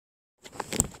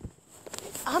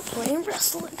I'm playing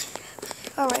wrestling.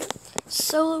 Alright.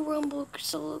 Solo rumble,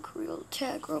 solo career,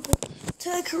 tag rumble,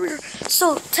 tag career,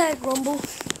 solo tag rumble.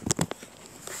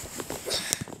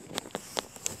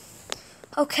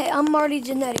 Okay, I'm Marty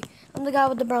Jannetty. I'm the guy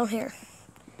with the brown hair.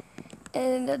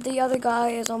 And the other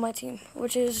guy is on my team,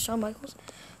 which is Shawn Michaels.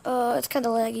 It's kind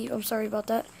of laggy. I'm sorry about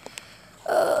that.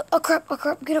 Oh crap, oh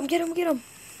crap. Get him, get him, get him.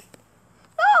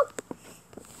 No!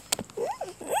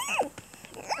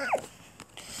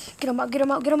 Get him out, get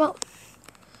him out, get him out.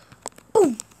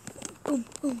 Boom, boom,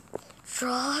 boom.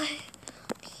 Try.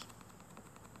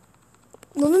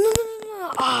 No, no, no, no, no,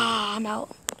 no. Ah, I'm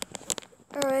out.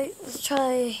 Alright, let's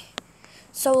try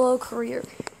solo career.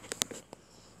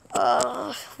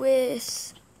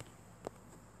 With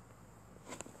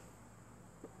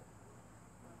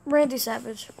Randy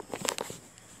Savage.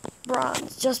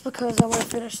 Bronze, just because I want to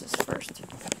finish this first.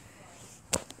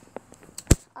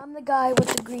 I'm the guy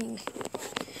with the green.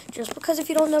 Just because if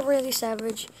you don't know Randy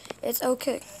Savage, it's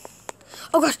okay.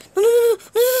 Oh gosh, no, no, no,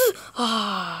 no, no.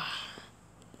 Ah.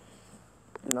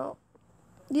 No.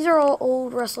 These are all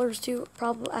old wrestlers too,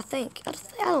 probably, I think. I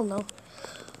don't know.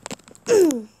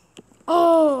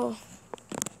 Oh.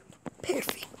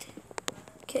 Perfect.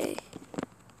 Okay.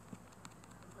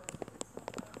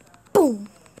 Boom.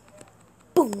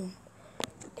 Boom.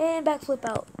 And backflip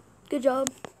out. Good job.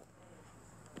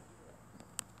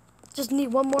 Just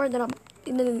need one more and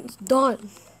then it's done.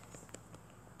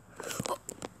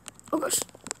 Oh gosh.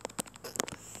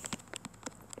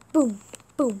 Boom.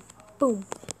 Boom. Boom.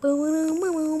 Boom. Boom.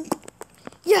 Boom.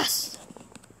 Yes.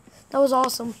 That was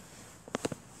awesome.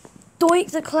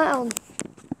 Doink the clown.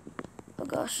 Oh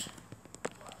gosh.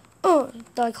 Oh,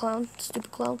 die clown.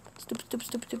 Stupid clown. Stupid, stupid,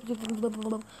 stupid, stupid, stupid, blah, blah,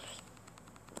 blah.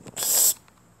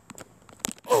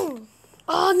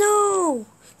 Oh no!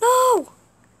 No!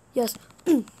 Yes.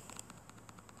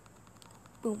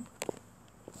 Boom.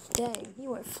 Dang, he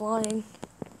went flying.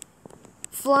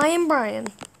 Flying Brian.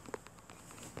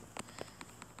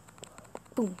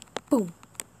 Boom. Boom.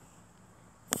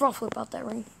 Front flip out that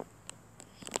ring.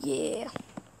 Yeah.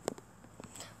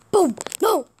 Boom!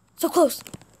 No! So close!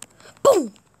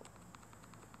 Boom!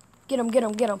 Get him, get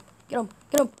him, get him, get him,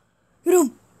 get him, get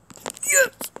him!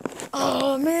 Yes!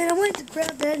 Oh man, I wanted to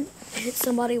grab that and hit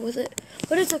somebody with it,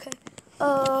 but it's okay.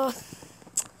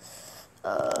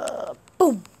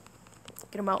 Boom!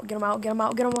 Get him out, get him out, get him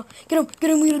out, get him out, get him, get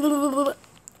him!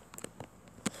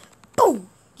 Boom!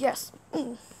 Yes!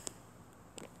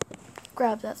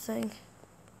 Grab that thing.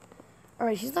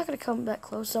 Alright, he's not gonna come that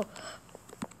close, so.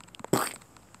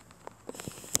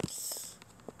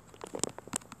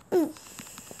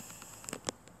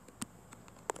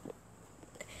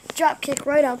 Drop kick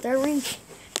right out there, ring.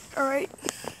 Alright.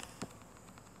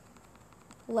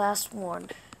 Last one.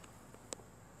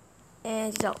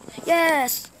 And he's out.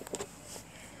 Yes!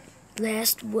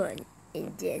 Last one.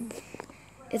 And then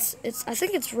I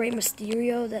think it's Rey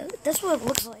Mysterio. That's what it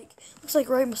looks like. Looks like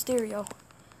Rey Mysterio.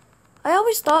 I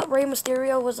always thought Rey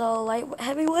Mysterio was a light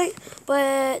heavyweight,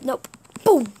 but nope.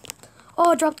 Boom!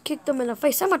 Oh, I drop kicked him in the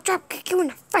face. I'm gonna drop kick you in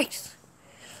the face.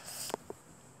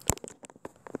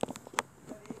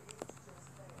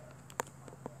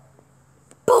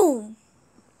 Boom!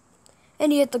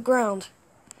 And he hit the ground.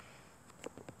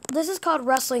 This is called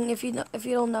wrestling if you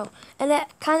don't know. And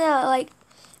that kind of like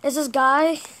is this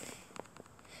guy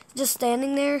just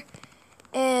standing there,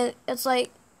 and it's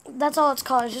like that's all it's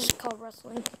called. It's just called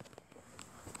wrestling.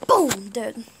 Boom,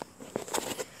 dude.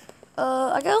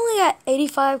 I only got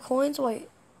 85 coins. Wait.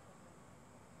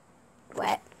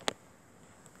 What?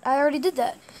 I already did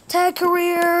that. Tag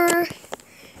career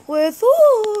with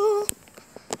ooh.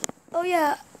 Oh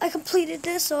yeah, I completed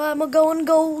this, so I'm gonna go in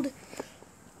gold.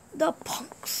 The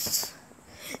punks.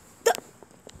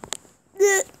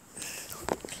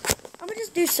 I'm gonna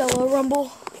just do solo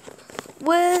rumble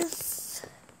with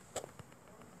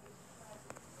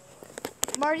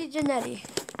Marty Jannetty.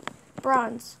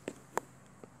 Bronze.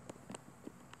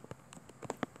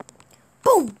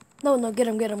 Boom! No, no, get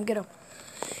him, get him, get him.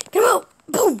 Get him out!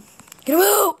 Boom! Get him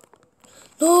out!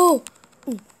 No!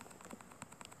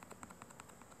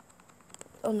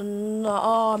 Oh, no, no, no.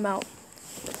 Oh, I'm out.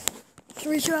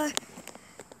 Retry.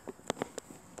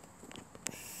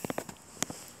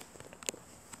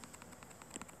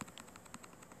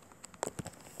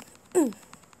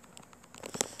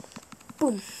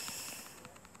 Boom.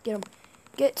 Get him.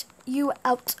 Get you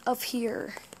out of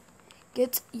here.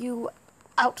 Get you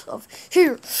out of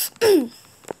here.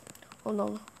 Oh,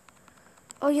 no.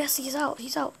 Oh, yes, he's out.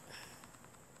 He's out.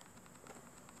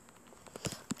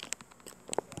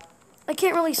 I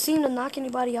can't really seem to knock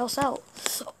anybody else out.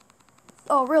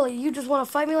 Oh, really? You just want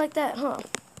to fight me like that, huh?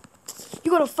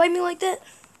 You gonna fight me like that?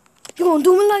 You gonna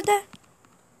do me like that?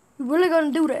 You really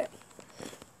gonna do that?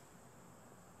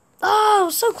 Oh, I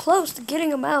was so close to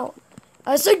getting him out.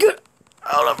 I said get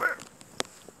out of here.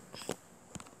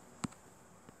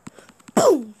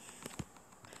 Boom.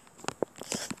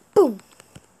 Boom.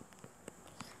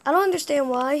 I don't understand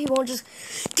why he won't just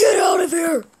get out of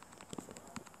here.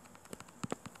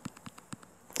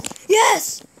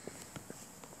 Yes!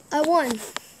 I won.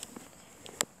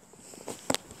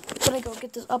 I'm gonna go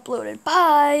get this uploaded.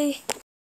 Bye.